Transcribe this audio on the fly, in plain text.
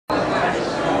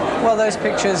Well, those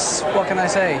pictures, what can I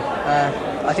say?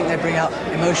 I think they bring out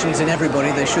emotions in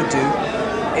everybody, they should do.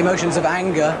 Emotions of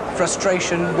anger,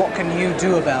 frustration, what can you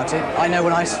do about it? I know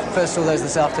when I first saw those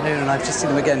this afternoon, and I've just seen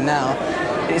them again now,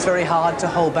 it's very hard to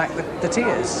hold back the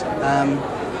tears.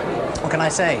 What can I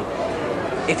say?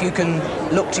 If you can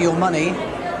look to your money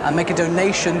and make a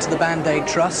donation to the Band-Aid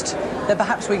Trust, then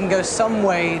perhaps we can go some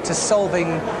way to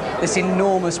solving this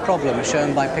enormous problem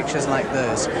shown by pictures like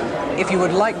those. If you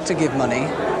would like to give money,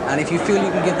 and if you feel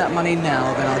you can give that money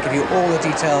now, then I'll give you all the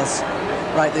details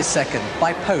right this second.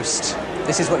 By post,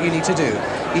 this is what you need to do.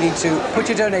 You need to put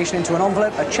your donation into an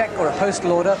envelope, a cheque or a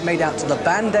postal order made out to the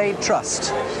Band-Aid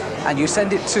Trust, and you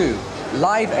send it to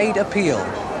Live Aid Appeal,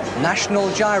 National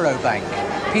Giro Bank,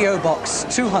 P.O. Box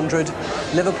 200,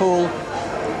 Liverpool,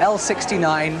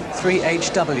 L69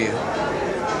 3HW.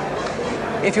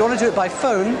 If you want to do it by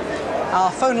phone, our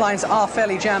phone lines are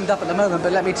fairly jammed up at the moment,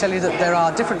 but let me tell you that there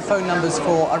are different phone numbers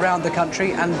for around the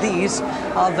country, and these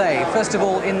are they. First of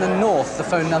all, in the north, the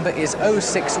phone number is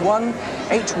 061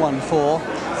 814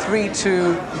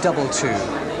 3222.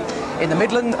 In the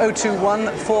Midland,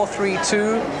 021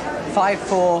 432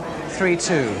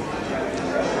 5432.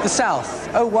 The south,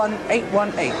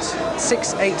 01818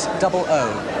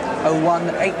 6800,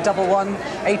 01811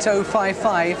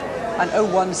 8055, and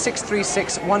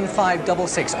 01636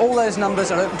 1566. All those numbers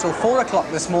are open till 4 o'clock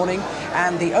this morning,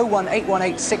 and the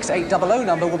 01818 6800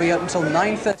 number will be open till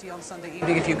 9:30 on Sunday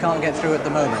evening if you can't get through at the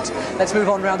moment. Let's move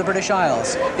on around the British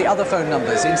Isles. The other phone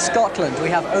numbers. In Scotland, we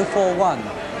have 041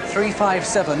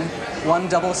 357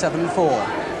 1774.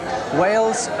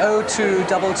 Wales,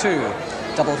 0222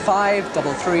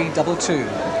 553322.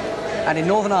 And in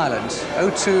Northern Ireland,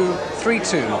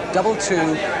 0232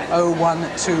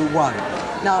 220121.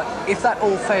 Now, if that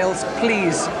all fails,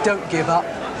 please don't give up,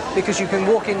 because you can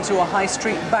walk into a high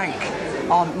street bank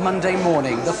on Monday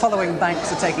morning. The following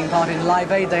banks are taking part in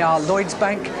Live Aid. They are Lloyds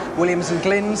Bank, Williams &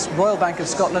 Glyn's, Royal Bank of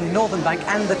Scotland, Northern Bank,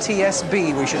 and the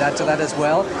TSB, we should add to that as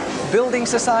well. Building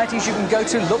societies you can go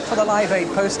to, look for the Live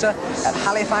Aid poster at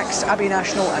Halifax, Abbey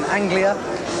National and Anglia.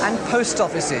 And post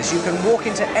offices. You can walk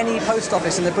into any post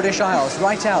office in the British Isles,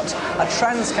 write out a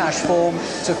Transcash form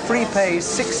to FreePay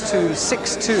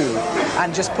 6262,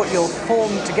 and just put your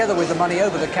form together with the money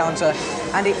over the counter,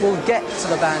 and it will get to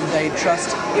the Band-Aid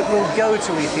Trust. It will go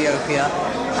to Ethiopia,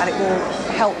 and it will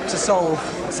help to solve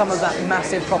some of that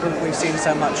massive problem that we've seen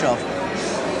so much of.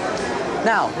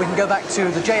 Now, we can go back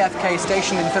to the JFK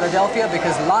station in Philadelphia,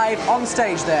 because live on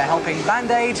stage there helping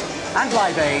Band-Aid and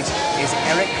Live Aid is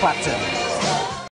Eric Clapton.